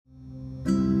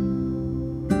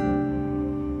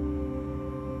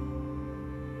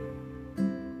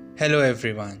Hello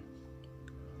everyone.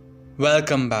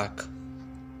 Welcome back.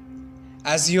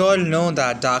 As you all know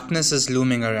that darkness is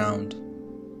looming around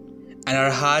and our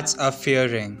hearts are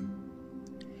fearing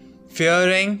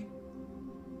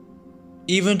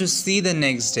even to see the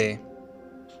next day.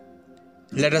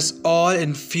 Let us all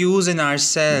infuse in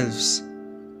ourselves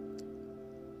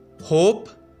hope,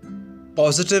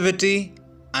 positivity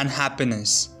and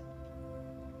happiness.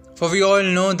 For we all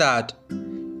know that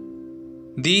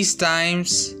these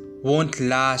times won't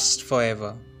last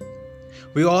forever.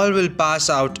 We all will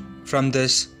pass out from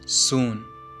this soon.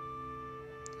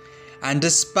 And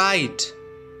despite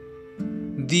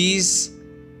these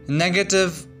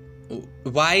negative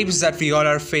vibes that we all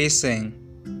are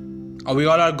facing, or we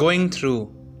all are going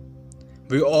through,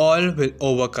 we all will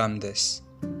overcome this.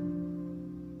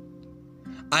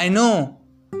 I know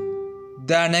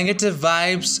there are negative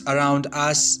vibes around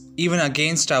us, even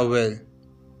against our will.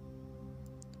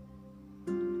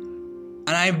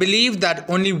 And I believe that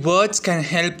only words can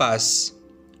help us.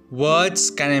 Words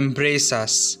can embrace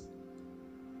us.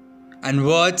 And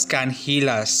words can heal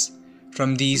us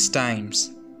from these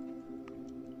times.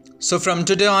 So from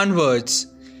today onwards,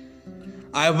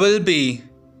 I will be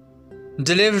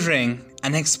delivering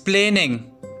and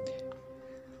explaining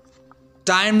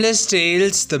timeless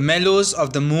tales, the mellows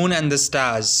of the moon and the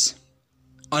stars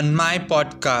on my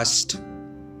podcast.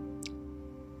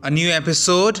 A new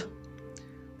episode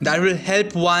that will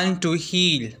help one to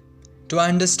heal, to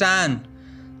understand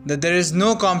that there is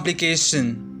no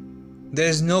complication. There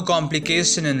is no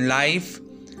complication in life,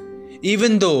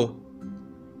 even though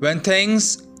when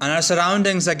things and our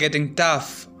surroundings are getting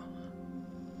tough,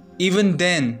 even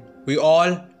then we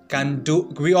all can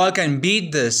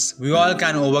beat this, we all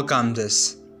can overcome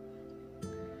this.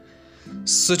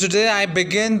 So today I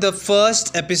begin the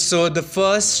first episode, the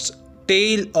first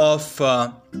tale of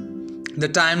the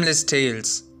timeless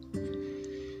tales.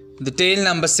 The tale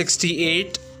number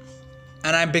 68,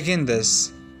 and I begin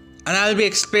this, and I'll be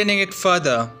explaining it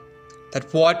further,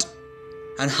 that what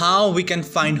and how we can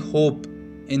find hope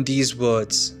in these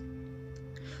words.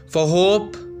 For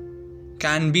hope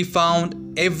can be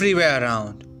found everywhere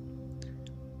around,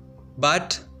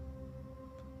 but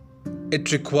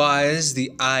it requires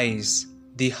the eyes,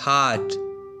 the heart,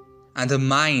 and the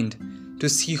mind to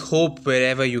see hope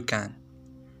wherever you can.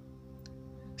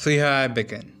 So here I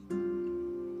begin.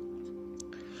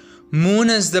 Moon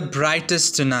is the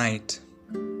brightest tonight,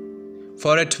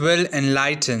 for it will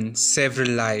enlighten several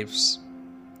lives.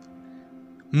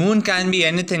 Moon can be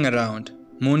anything around.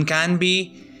 Moon can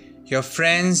be your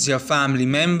friends, your family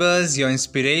members, your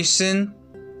inspiration,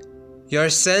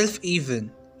 yourself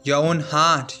even, your own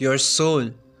heart, your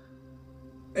soul.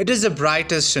 It is the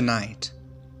brightest tonight,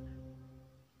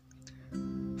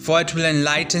 for it will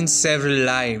enlighten several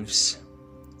lives,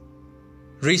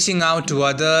 reaching out to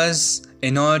others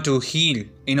in order to heal,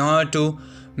 in order to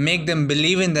make them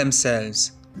believe in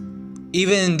themselves.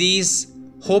 Even in these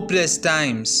hopeless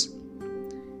times,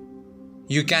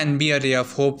 you can be a ray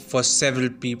of hope for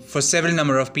several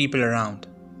number of people around.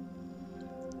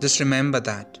 Just remember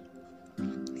that.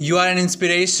 You are an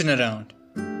inspiration around.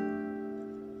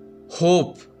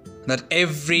 Hope that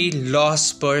every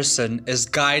lost person is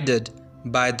guided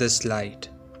by this light.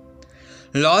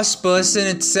 Lost person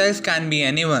itself can be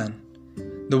anyone.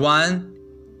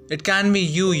 It can be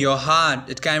you, your heart.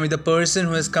 It can be the person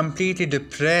who is completely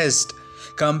depressed,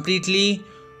 who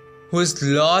is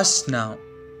lost now.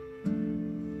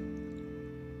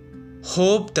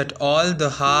 Hope that all the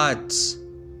hearts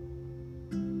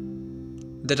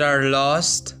that are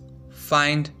lost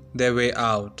find their way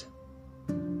out.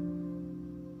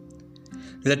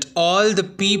 Let all the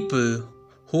people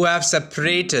who have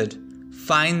separated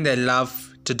find their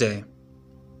love today.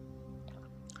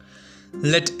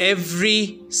 Let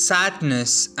every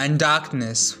sadness and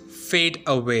darkness fade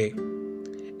away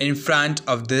in front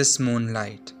of this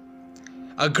moonlight.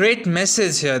 A great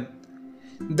message here,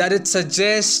 that it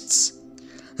suggests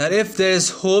that if there is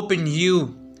hope in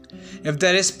you, if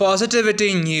there is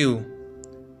positivity in you,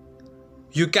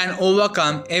 you can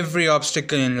overcome every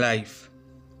obstacle in life.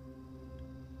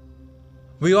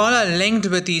 We all are linked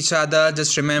with each other,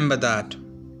 just remember that.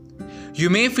 You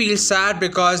may feel sad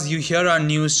because you hear on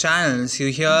news channels,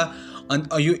 you go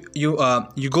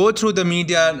through the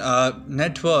media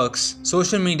networks,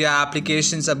 social media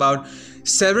applications about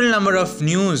several number of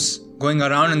news going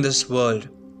around in this world.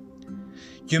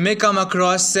 You may come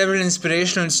across several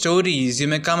inspirational stories. You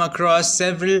may come across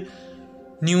several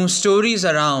new stories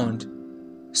around.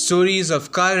 Stories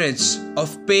of courage,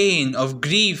 of pain, of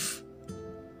grief,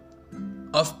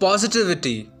 of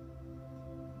positivity.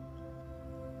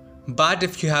 But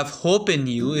if you have hope in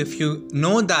you, if you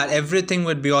know that everything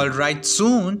would be alright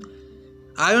soon,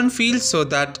 I don't feel so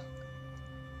that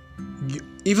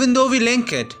even though we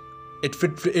link it,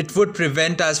 it would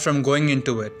prevent us from going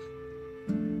into it.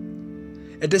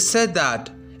 It is said that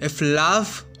if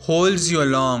love holds you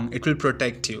along, it will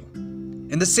protect you.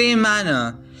 In the same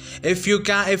manner, if you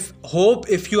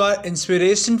are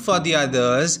inspiration for the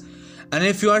others, and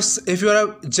if you are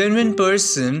a genuine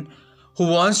person who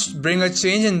wants to bring a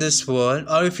change in this world,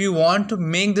 or if you want to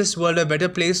make this world a better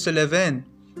place to live in,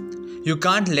 you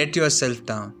can't let yourself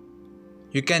down.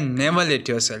 You can never let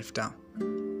yourself down.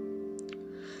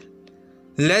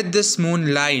 Let this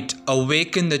moonlight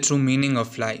awaken the true meaning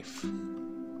of life.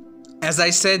 As I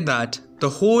said that, the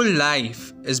whole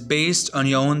life is based on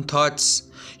your own thoughts,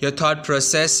 your thought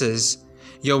processes,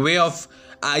 your way of,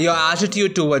 your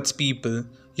attitude towards people,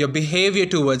 your behavior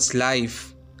towards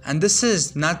life. And this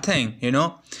is nothing,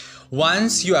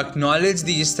 Once you acknowledge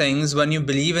these things,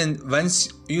 once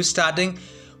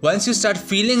you start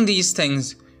feeling these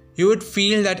things, you would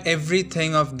feel that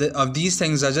everything of these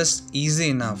things are just easy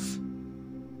enough.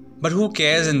 But who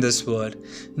cares in this world?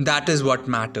 That is what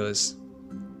matters.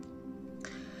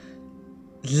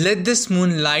 Let this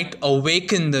moonlight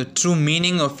awaken the true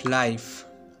meaning of life.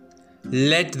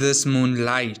 Let this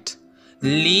moonlight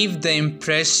leave the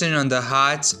impression on the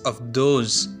hearts of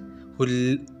those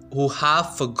who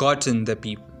have forgotten the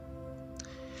people.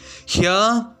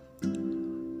 Here,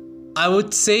 I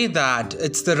would say that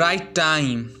it's the right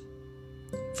time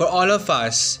for all of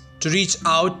us to reach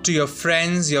out to your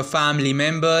friends, your family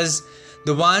members,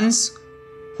 the ones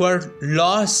who are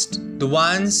lost, the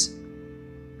ones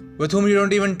with whom you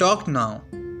don't even talk now,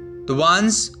 the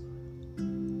ones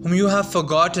whom you have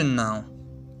forgotten now.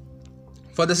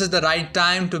 For this is the right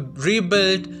time to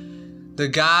rebuild the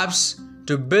gaps,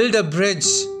 to build a bridge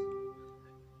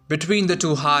between the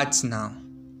two hearts now.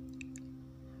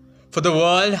 For the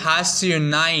world has to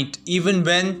unite even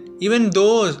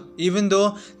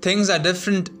though things are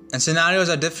different and scenarios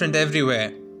are different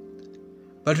everywhere.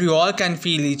 But we all can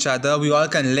feel each other, we all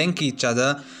can link each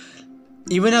other.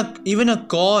 Even a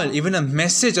call, even a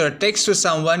message or a text to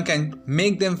someone can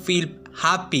make them feel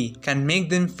happy, can make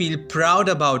them feel proud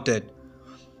about it.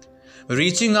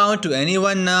 Reaching out to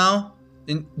anyone now,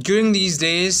 during these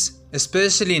days,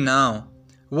 especially now,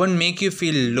 won't make you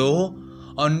feel low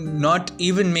or not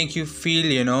even make you feel,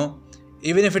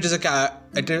 even if it is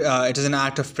an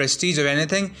act of prestige or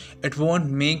anything, it won't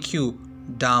make you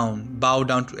bow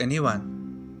down to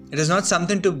anyone. It is not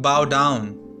something to bow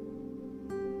down.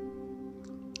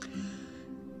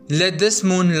 Let this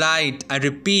moonlight, I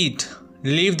repeat,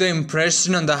 leave the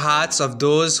impression on the hearts of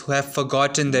those who have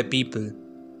forgotten their people.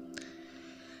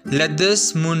 Let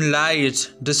this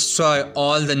moonlight destroy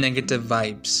all the negative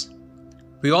vibes.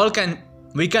 We all can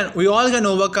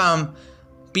overcome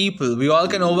people. We all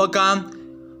can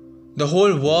overcome the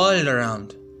whole world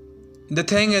around. The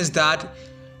thing is that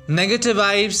negative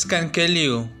vibes can kill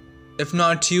you. If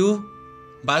not you,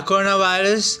 by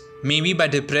coronavirus, maybe by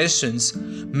depressions.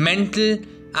 Mental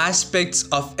aspects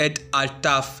of it are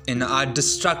tough and are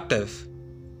destructive.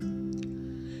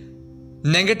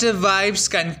 Negative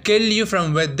vibes can kill you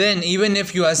from within even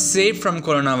if you are safe from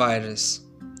coronavirus.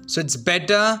 So it's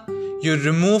better you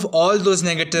remove all those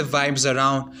negative vibes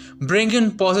around. Bring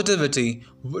in positivity.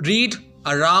 Read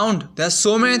around. There are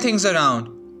so many things around.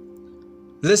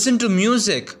 Listen to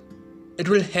music. It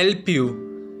will help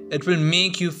you. It will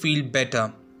make you feel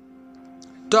better.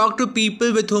 Talk to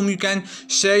people with whom you can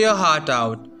share your heart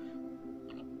out.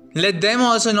 Let them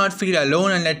also not feel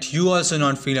alone and let you also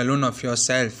not feel alone of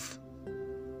yourself.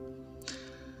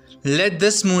 Let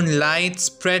this moonlight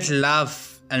spread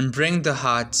love and bring the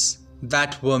hearts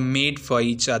that were made for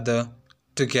each other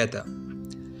together.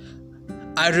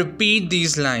 I repeat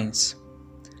these lines.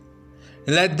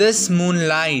 Let this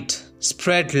moonlight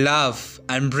spread love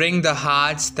and bring the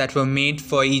hearts that were made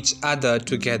for each other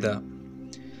together.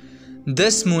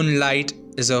 This moonlight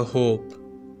is a hope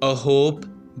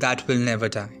that will never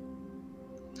die.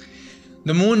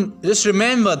 The moon, just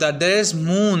remember that there is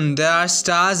moon, there are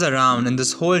stars around in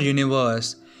this whole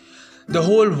universe. The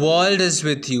whole world is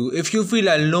with you. If you feel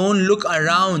alone, look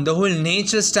around. The whole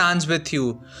nature stands with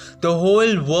you. The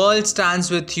whole world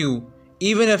stands with you.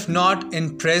 Even if not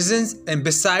in presence and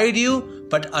beside you,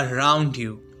 but around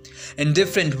you. In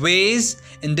different ways,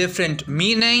 in different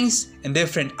meanings, in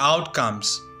different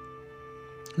outcomes.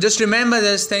 Just remember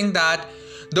this thing that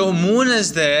the moon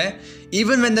is there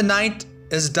even when the night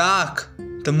is dark.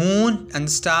 The moon and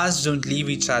the stars don't leave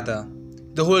each other.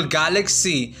 The whole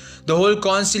galaxy, the whole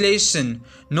constellation,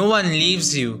 no one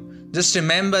leaves you. Just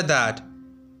remember that.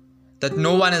 that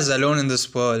no one is alone in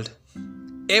this world.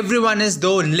 Everyone is,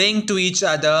 though linked to each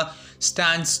other,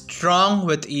 stands strong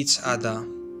with each other.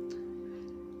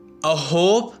 A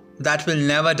hope that will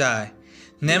never die.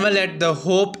 Never let the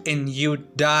hope in you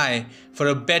die for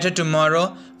a better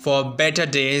tomorrow, for better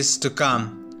days to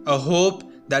come. A hope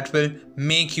that will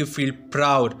make you feel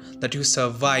proud that you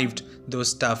survived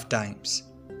those tough times.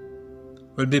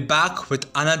 We'll be back with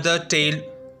another tale.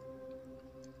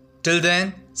 Till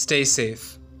then, stay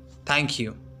safe. Thank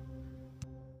you.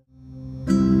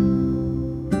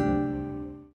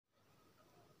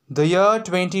 The year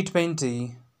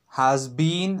 2020 has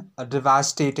been a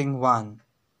devastating one.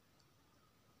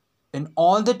 In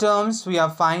all the terms, we are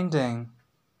finding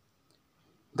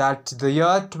that the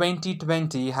year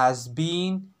 2020 has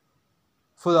been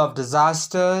full of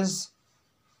disasters,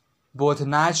 both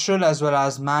natural as well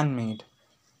as man-made.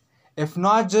 If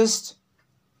not just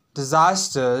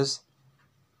disasters,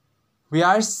 we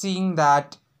are seeing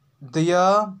that the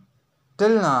year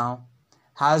till now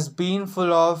has been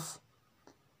full of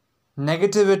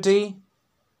negativity,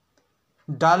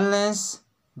 dullness,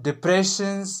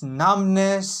 depressions,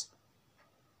 numbness,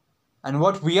 and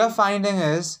what we are finding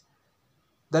is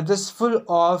that it is full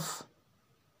of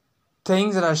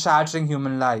things that are shattering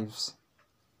human lives.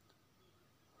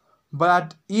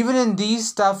 But even in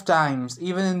these tough times,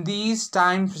 even in these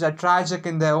times which are tragic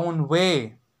in their own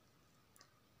way,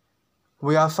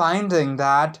 we are finding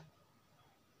that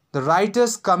the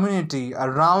writers' community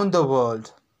around the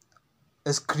world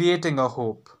is creating a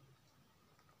hope.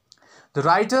 The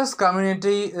writers'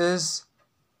 community is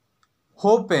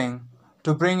hoping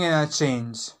to bring in a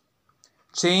change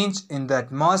in the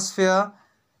atmosphere,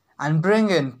 and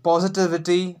bring in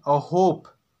positivity or hope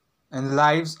in the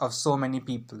lives of so many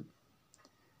people.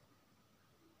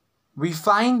 We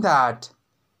find that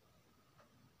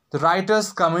the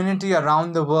writers' community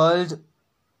around the world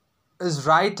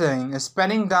is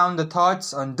penning down the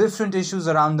thoughts on different issues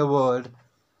around the world.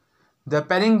 They're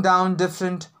penning down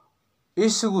different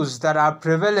issues that are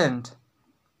prevalent,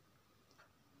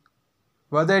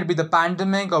 whether it be the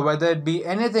pandemic or whether it be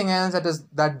anything else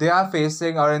that they are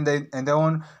facing or in their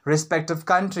own respective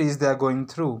countries they are going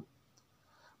through.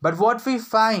 But what we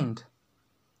find,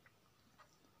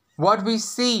 what we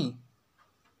see,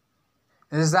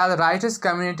 is that the writers'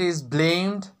 community is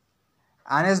blamed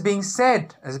and is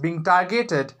being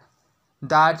targeted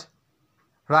that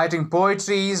writing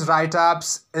poetries,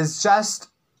 write-ups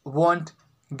won't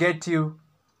get you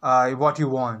what you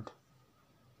want.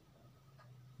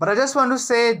 But I just want to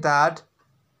say that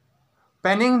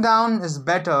penning down is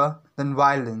better than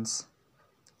violence.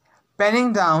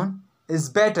 Penning down is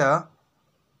better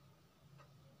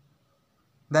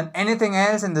than anything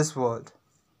else in this world.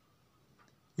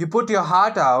 You put your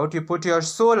heart out, you put your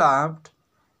soul out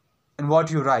in what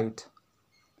you write.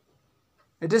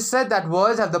 It is said that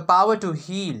words have the power to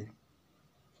heal.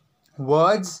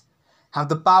 Words have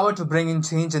the power to bring in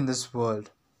change in this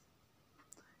world.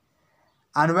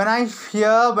 And when I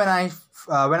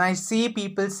see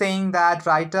people saying that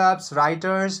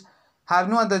writers have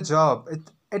no other job,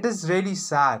 it is really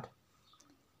sad.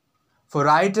 For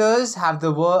writers have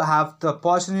the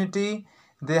opportunity,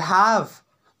 they have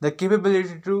the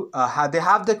capability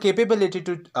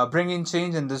to bring in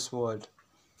change in this world.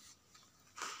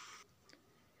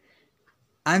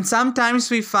 And sometimes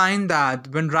we find that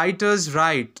when writers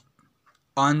write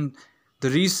on the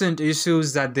recent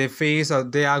issues that they face or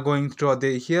they are going through or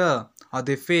they hear or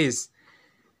they face,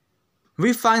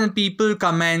 we find that people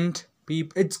comment.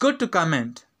 It's good to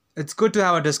comment. It's good to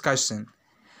have a discussion.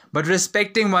 But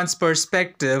respecting one's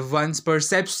perspective, one's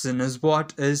perception is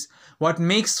what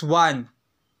makes one,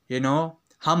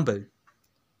 humble.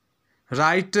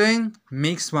 Writing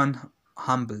makes one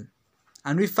humble.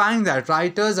 And we find that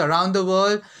writers around the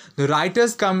world, the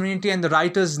writers' community and the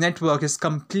writers' network is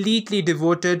completely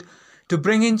devoted to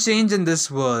bringing change in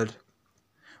this world.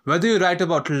 Whether you write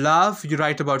about love, you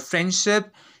write about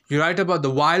friendship, you write about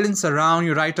the violence around,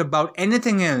 you write about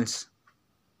anything else.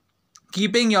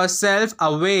 Keeping yourself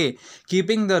away,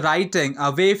 keeping the writing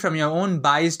away from your own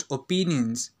biased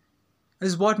opinions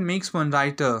is what makes one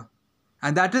writer.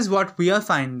 And that is what we are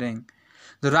finding.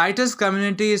 The writers'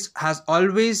 community has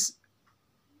always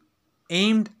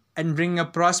aimed at bringing a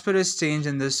prosperous change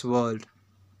in this world.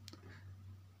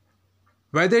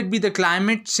 Whether it be the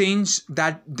climate change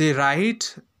that they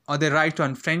write, or they write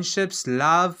on friendships,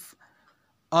 love,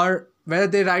 or whether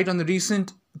they write on the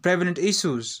recent prevalent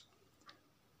issues.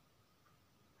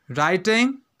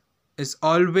 Writing is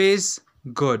always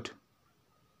good.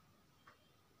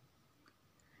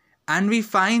 And we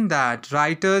find that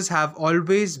writers have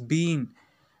always been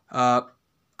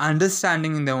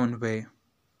understanding in their own way.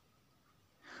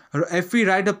 If we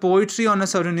write a poetry on a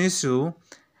certain issue,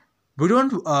 we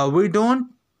don't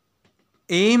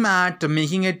aim at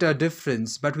making it a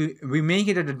difference, but we make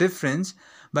it a difference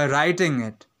by writing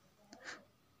it.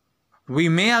 We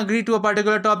may agree to a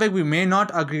particular topic, we may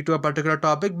not agree to a particular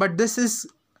topic, but this is,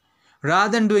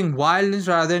 rather than doing violence,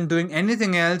 rather than doing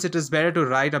anything else, it is better to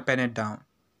write or pen it down.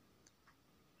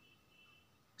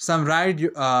 Some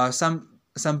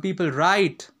people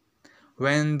write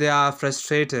when they are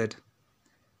frustrated.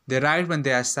 They write when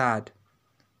they are sad.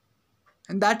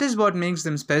 And that is what makes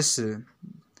them special.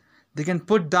 They can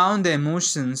put down their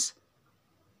emotions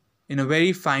in a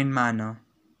very fine manner.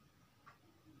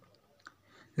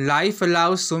 Life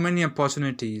allows so many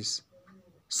opportunities,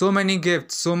 so many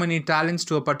gifts, so many talents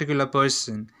to a particular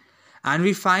person. And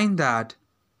we find that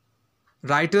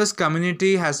writers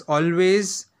community has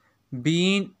always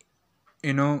been,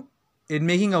 in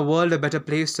making a world a better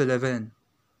place to live in.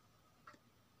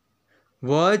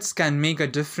 Words can make a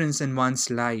difference in one's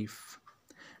life.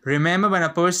 Remember, when a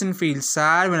person feels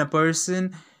sad,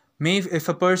 if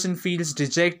a person feels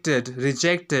dejected,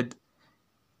 rejected,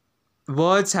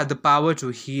 words have the power to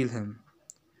heal him.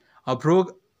 A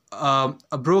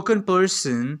broken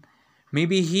person may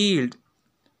be healed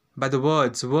by the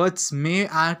words. Words may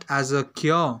act as a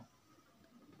cure.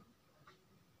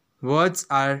 Words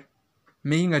are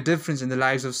making a difference in the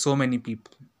lives of so many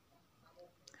people.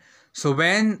 So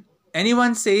when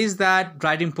anyone says that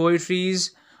writing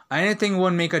poetries or anything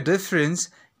won't make a difference,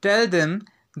 tell them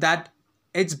that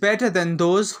it's better than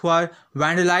those who are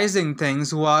vandalizing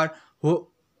things,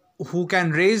 who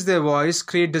can raise their voice,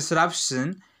 create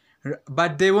disruption,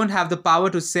 but they won't have the power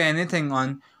to say anything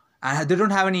on, and they don't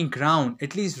have any ground.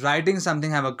 At least writing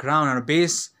something have a ground or a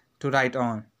base to write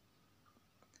on.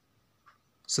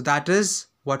 So that is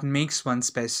what makes one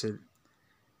special.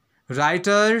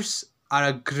 Writers are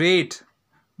a great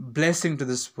blessing to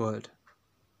this world.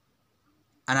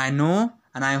 And I know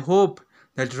and I hope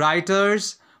that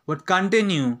writers would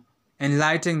continue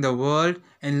enlightening the world,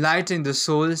 enlightening the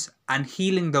souls, and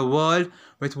healing the world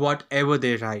with whatever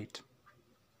they write.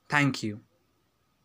 Thank you.